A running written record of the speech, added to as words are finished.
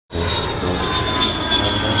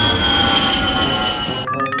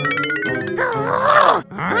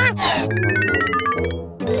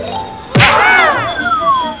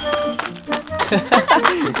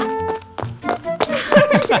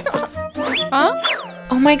Huh?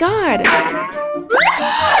 Oh my god!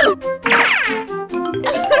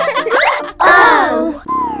 Oh!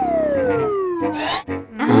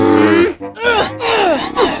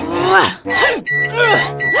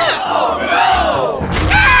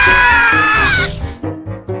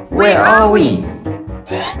 Where are we?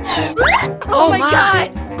 Oh my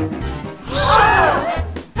god!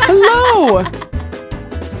 Hello!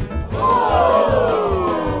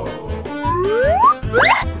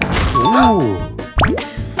 Ooh.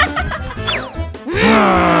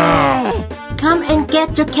 Come and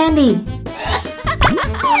get your candy.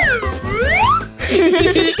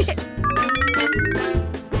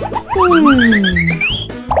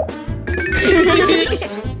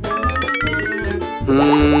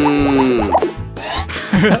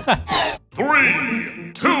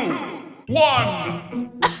 Three, two, one.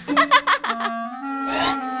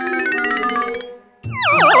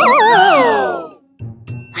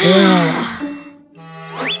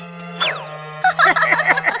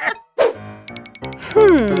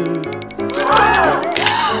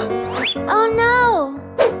 Oh no!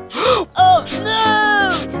 Oh no!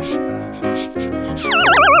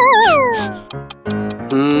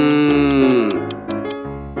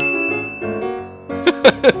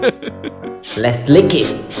 Let's lick it.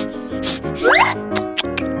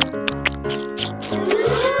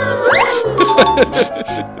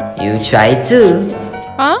 You try too.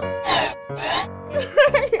 Huh?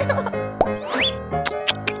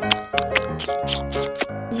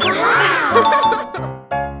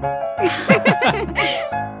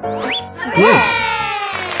 Good.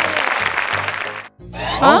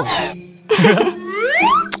 Huh?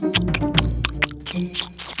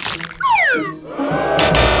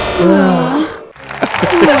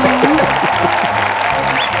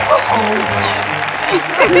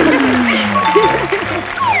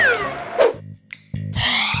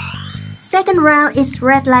 Second round is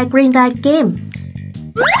red light, green light game.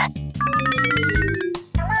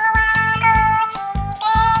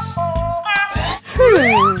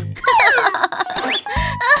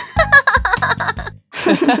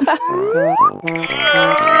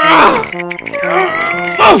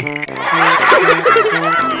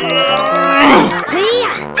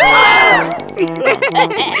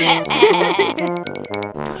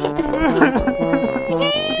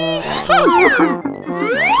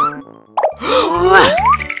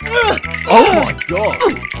 Oh my god.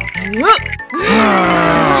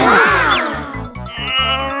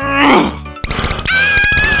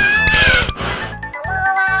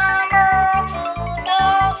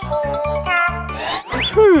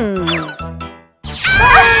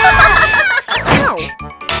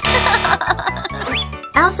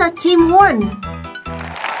 Elsa team won.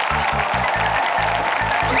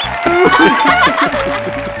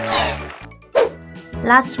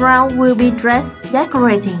 Last round will be dress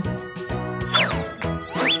decorating.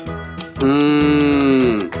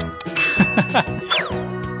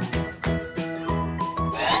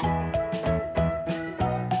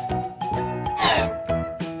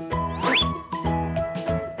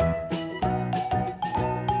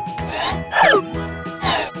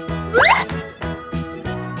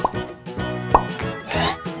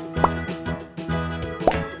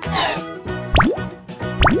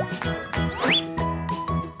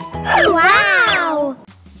 Wow!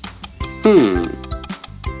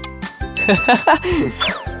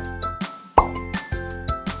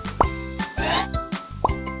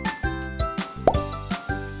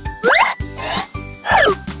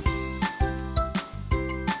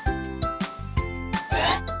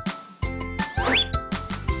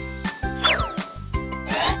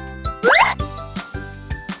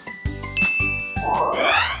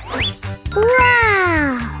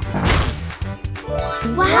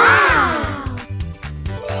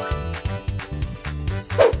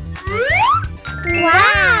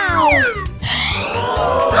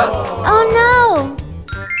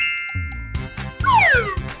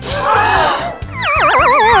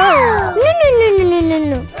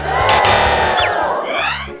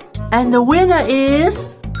 And the winner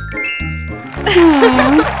is...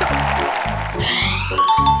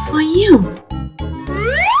 for you.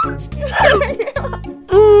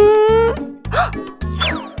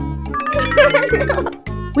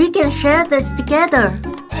 We can share this together.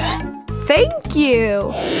 Thank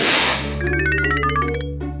you.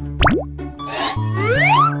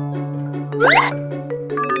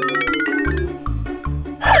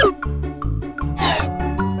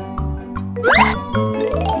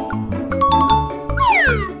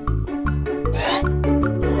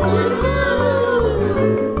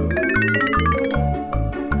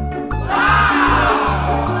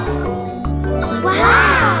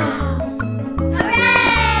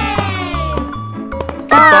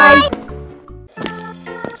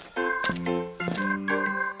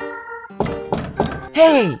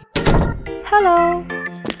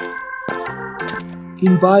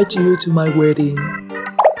 invite you to my wedding.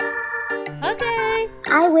 Okay.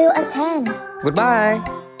 I will attend. Goodbye.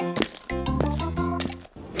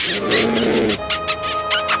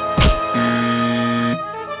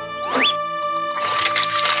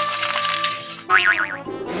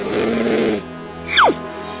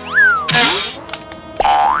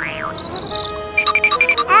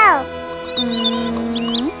 Oh.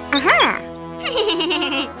 Aha.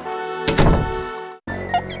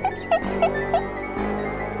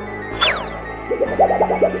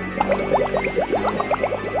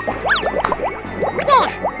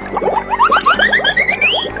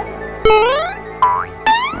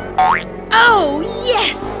 Oh,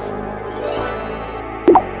 yes!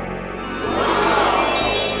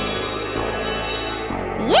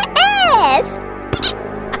 Yes!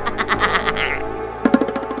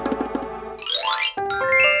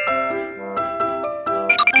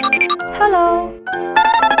 Hello.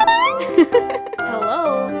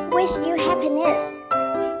 Hello. Wish you happiness.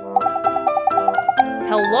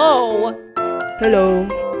 Hello. Hello.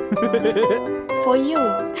 For you.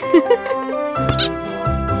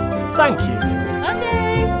 Thank you.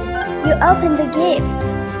 Okay. You open the gift.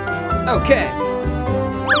 Okay.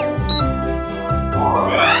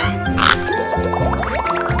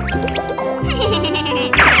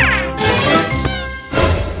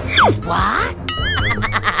 What?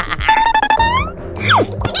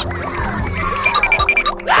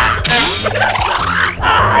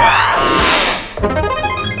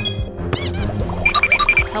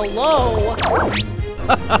 Hello.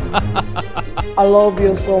 I love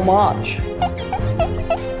you so much.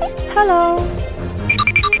 Hello.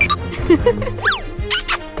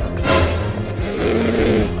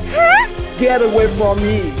 Get away from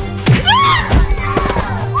me.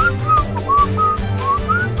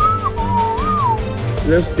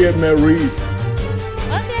 Let's get married.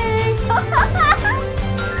 Okay.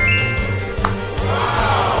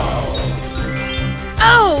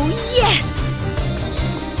 Oh, yes!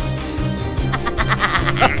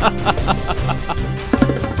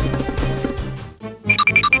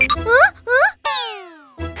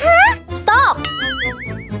 Stop!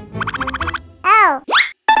 Oh.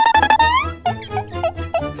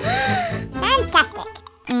 Fantastic.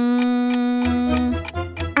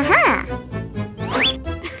 Aha.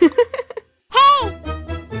 Hey!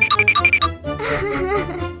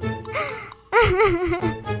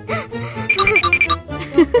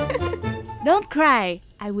 Don't cry.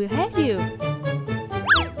 I will help you.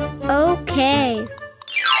 Okay.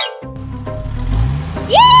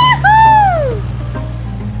 Yahoo!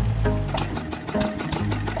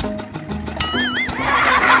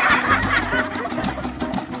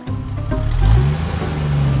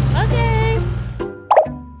 Okay.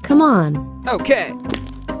 Come on. Okay.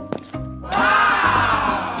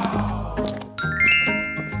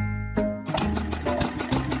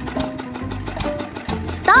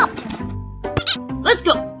 Stop! Let's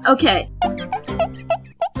go. Okay.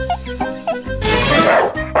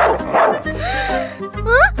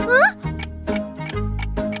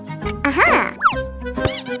 Aha!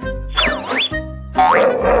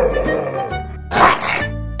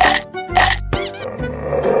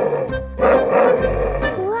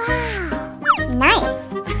 Wow!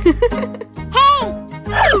 Nice!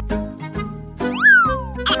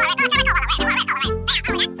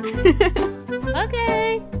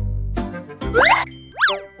 Okay.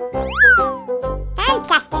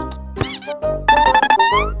 Fantastic!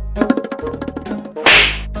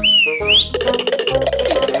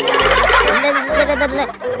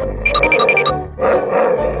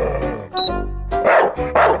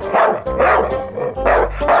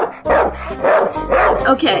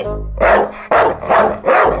 Okay.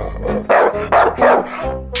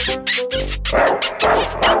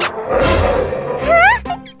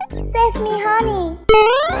 Save me, honey!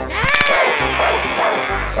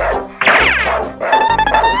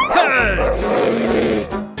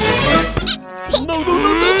 No, no, no,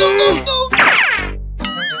 no, no, no, no!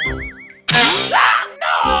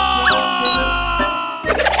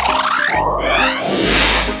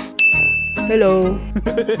 Hello.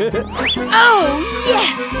 Oh,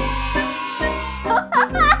 yes!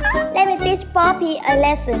 Let me teach Poppy a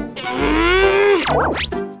lesson.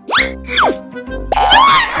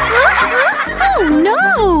 Oh,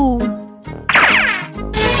 no!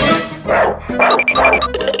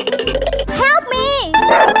 Help me!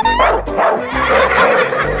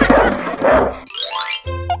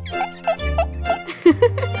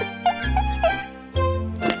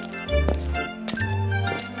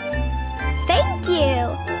 Thank you.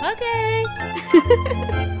 Okay.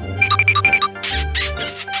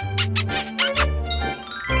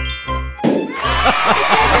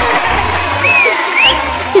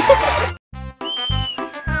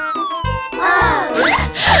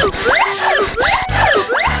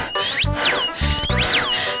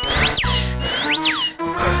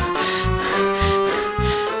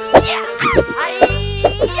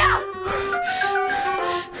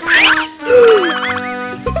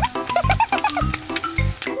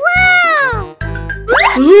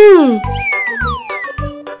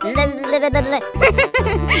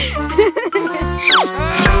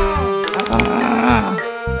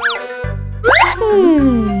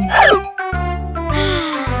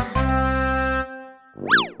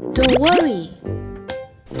 Don't worry.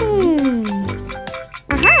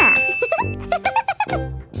 Aha!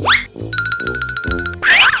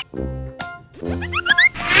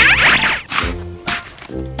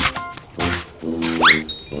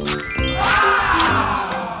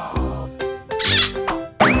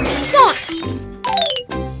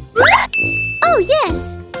 Oh,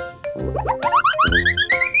 yes!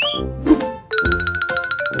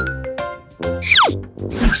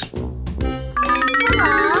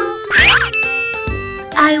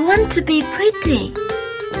 I want to be pretty.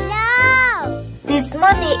 No! This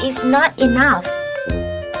money is not enough.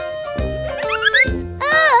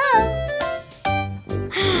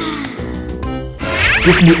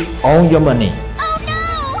 Give me all your money. Oh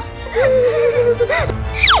no!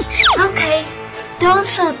 Okay, don't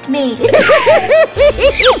shoot me.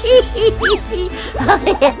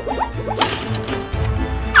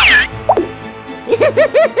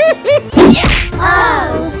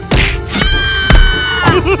 Oh!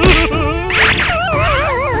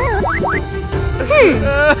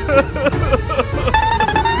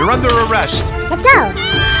 You're under arrest. Let's go!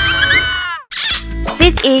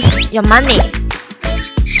 This is your money.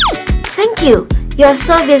 Thank you. Your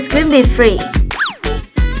service will be free.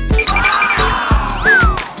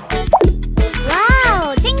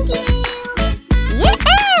 Wow! Thank you!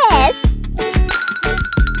 Yes!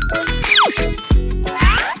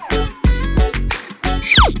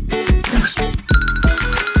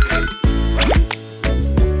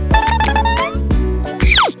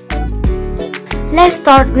 Let's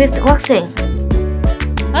start with waxing.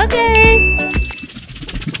 Okay.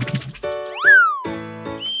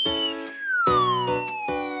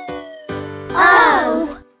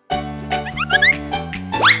 Oh!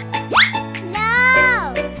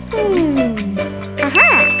 No!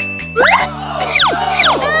 Aha!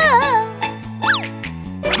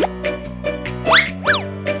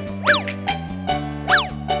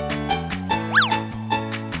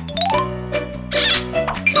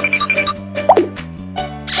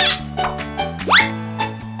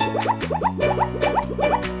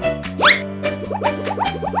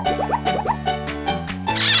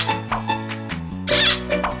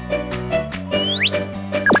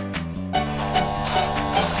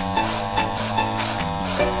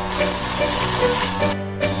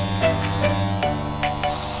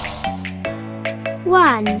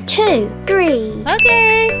 One, two, three.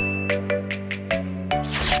 Okay.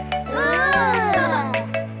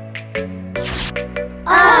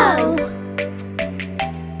 Oh!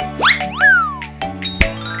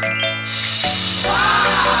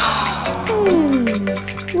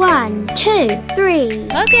 One, two, three.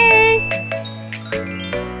 Okay.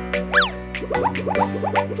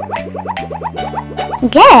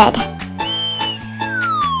 Good!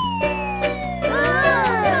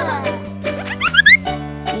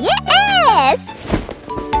 Yes!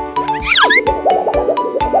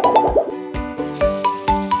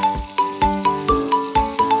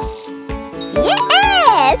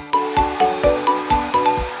 Yes!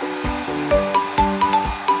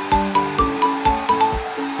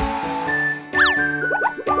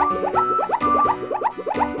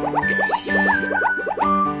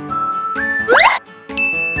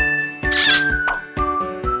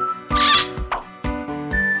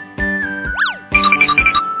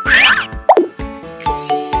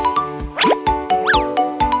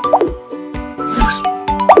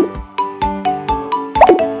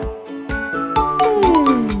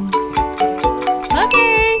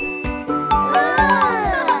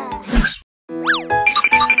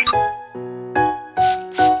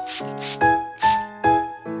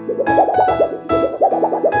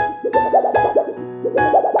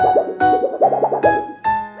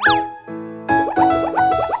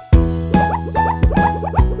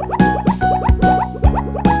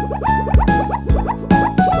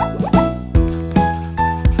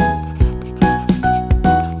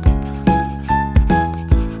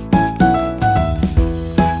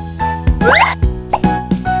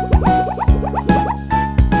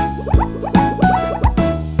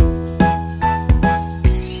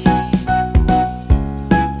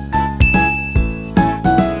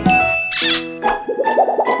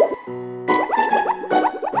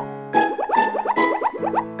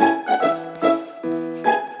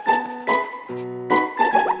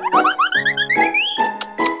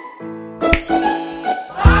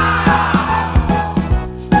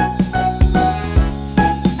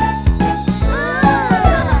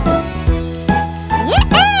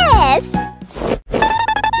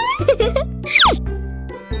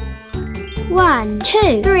 One,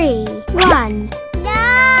 two, three. One,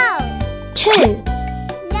 No! two,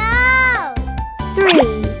 No!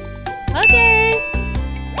 three. Okay.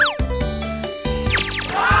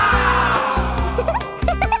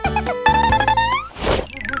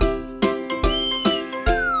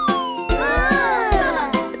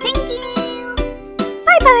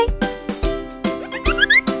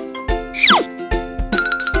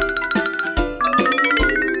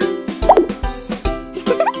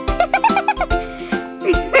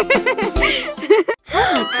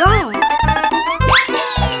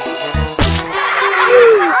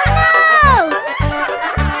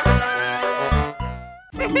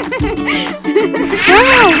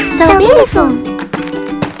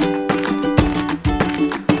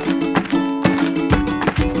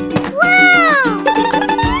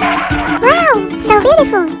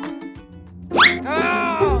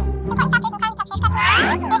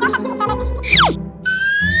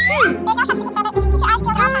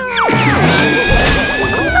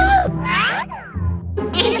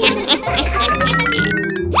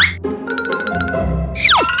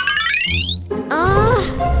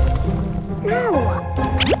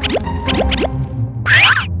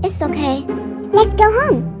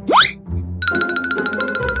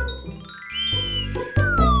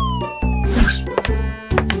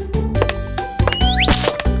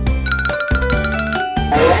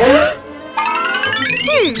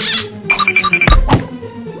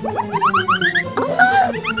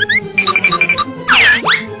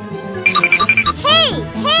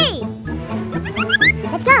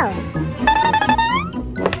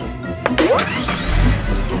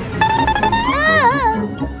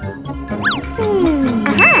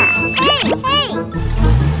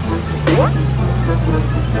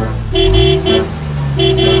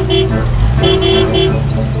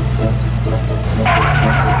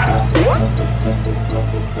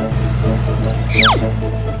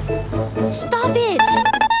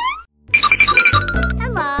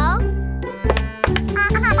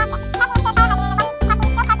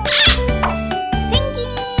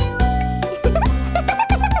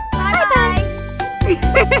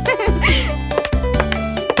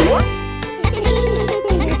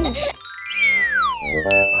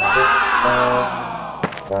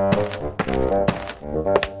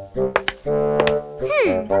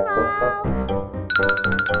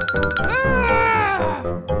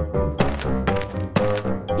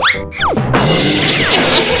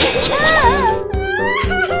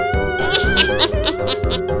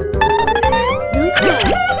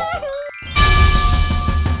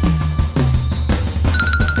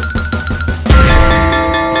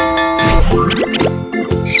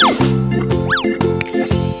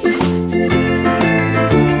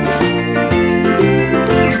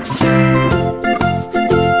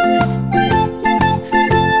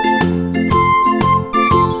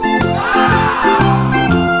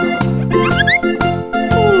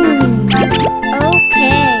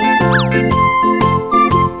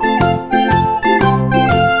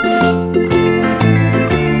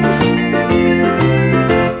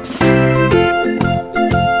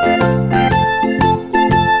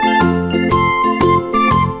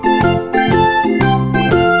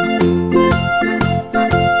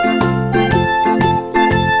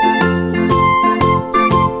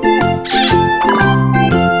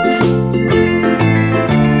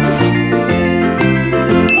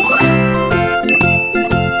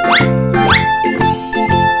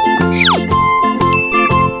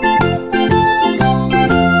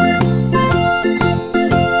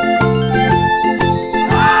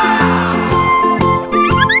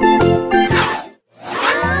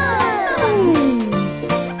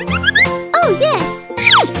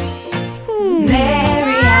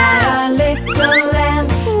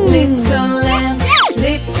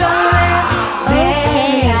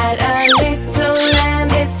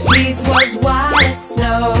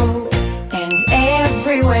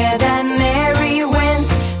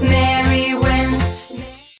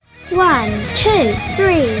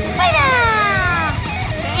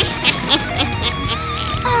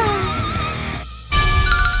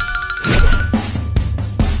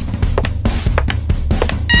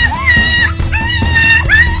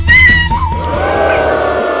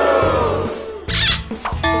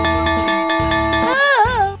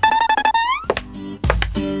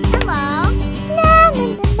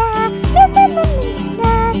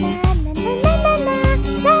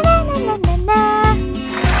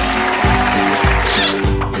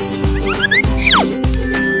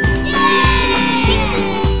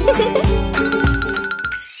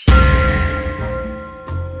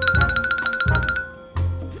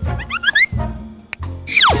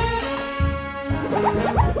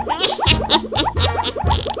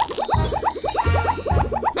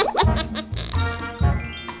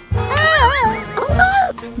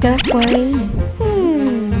 Don't worry.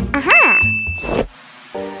 Aha!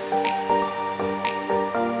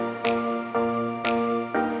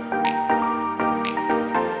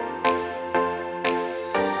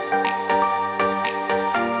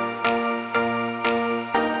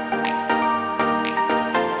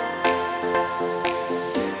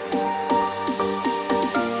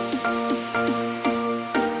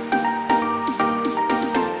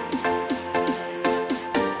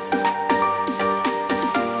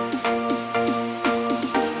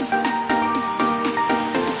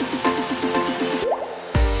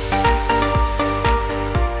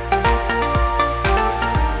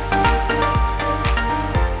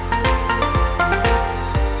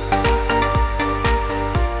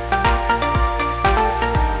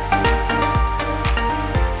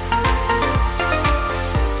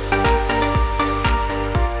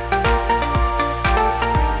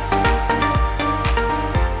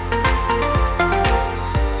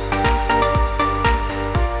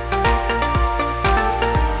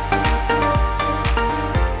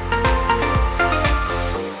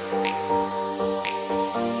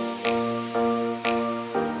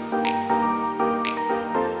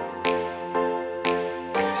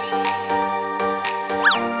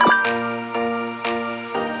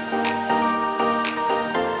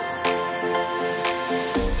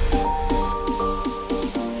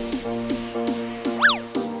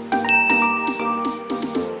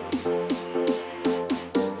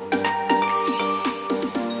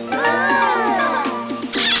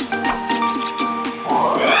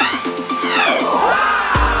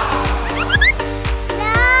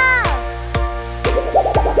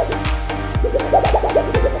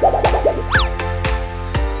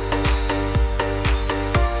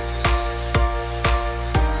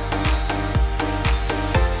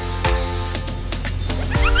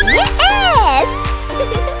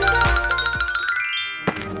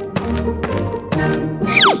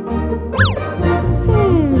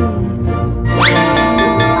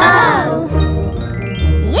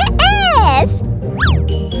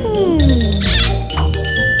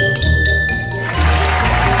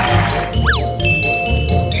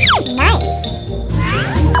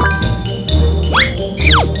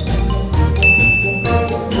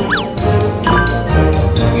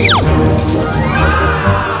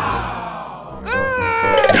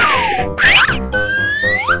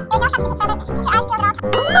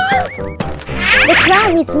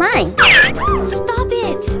 one is mine. Stop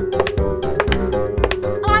it!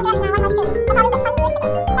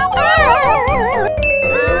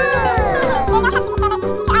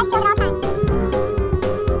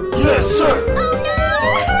 Yes, sir.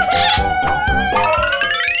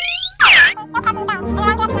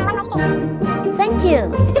 Thank you.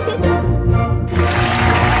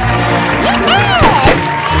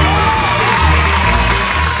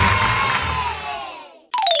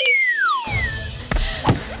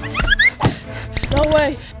 No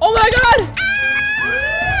way. Oh my god!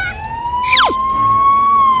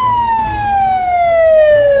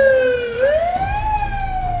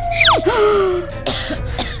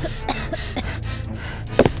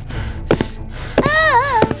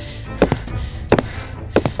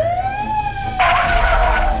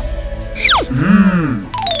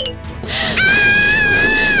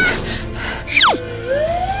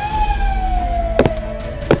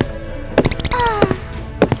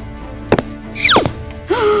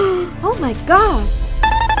 Oh my god!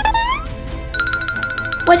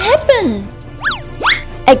 What happened?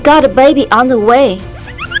 I got a baby on the way.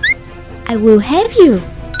 I will help you.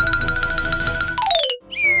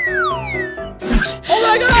 Oh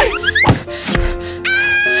my god!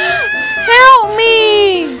 Help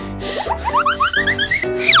me!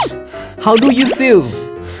 How do you feel?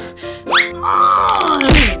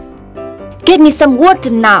 Get me some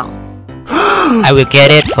water now. I will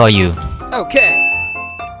get it for you. Okay.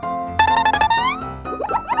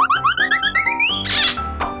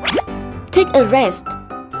 Take a rest.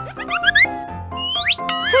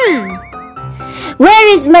 Where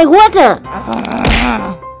is my water?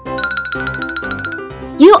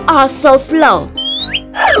 You are so slow.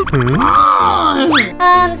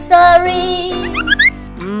 I'm sorry.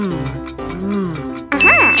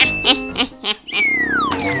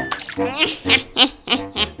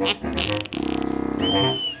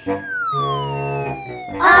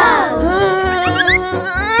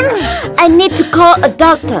 I need to call a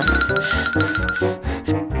doctor.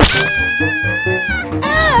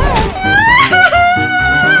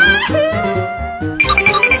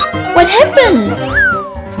 What happened?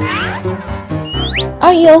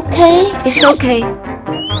 Are you okay? It's okay.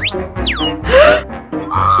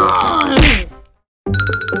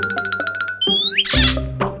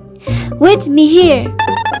 Wait me here.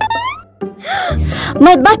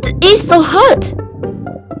 My butt is so hurt.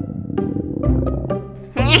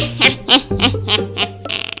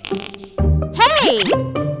 Hey!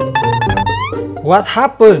 What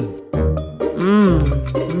happened?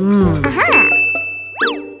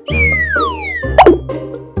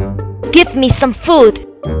 Give me some food.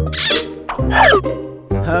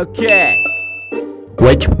 Okay.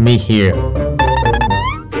 Wait me here.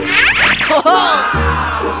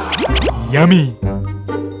 Yummy.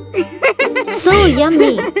 So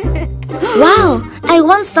yummy. Wow, I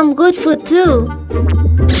want some good food too.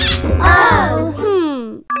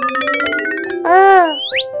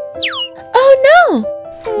 Oh no!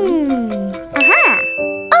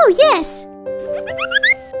 Oh, yes!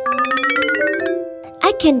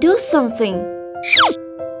 I can do something.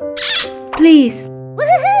 Please.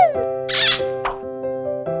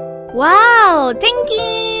 Wow, thank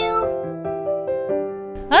you.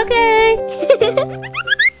 Okay.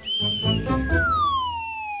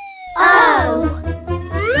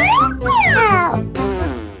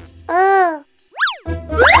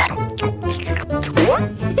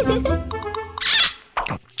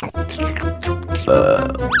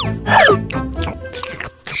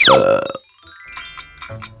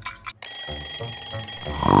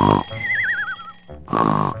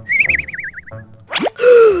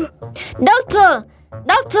 Doctor!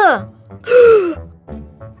 Doctor!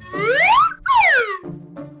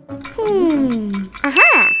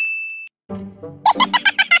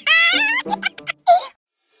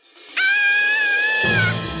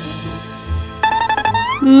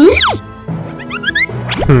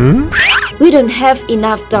 We don't have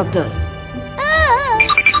enough doctors.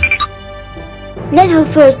 Let her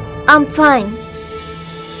first. I'm fine.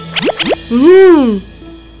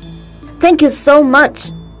 Thank you so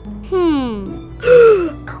much.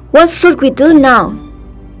 What should we do now?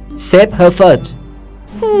 Save her first.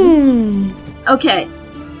 Okay.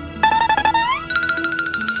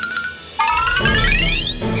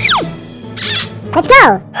 Let's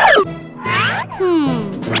go.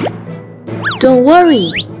 Don't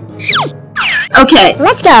worry. Okay.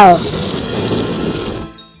 Let's go.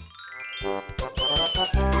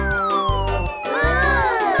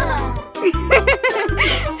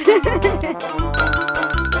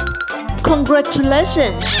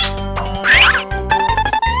 Congratulations.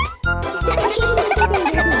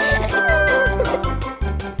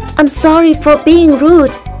 I'm sorry for being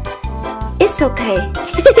rude. It's okay.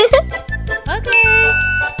 Okay.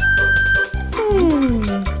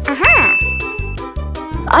 Aha!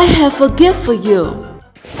 I have a gift for you.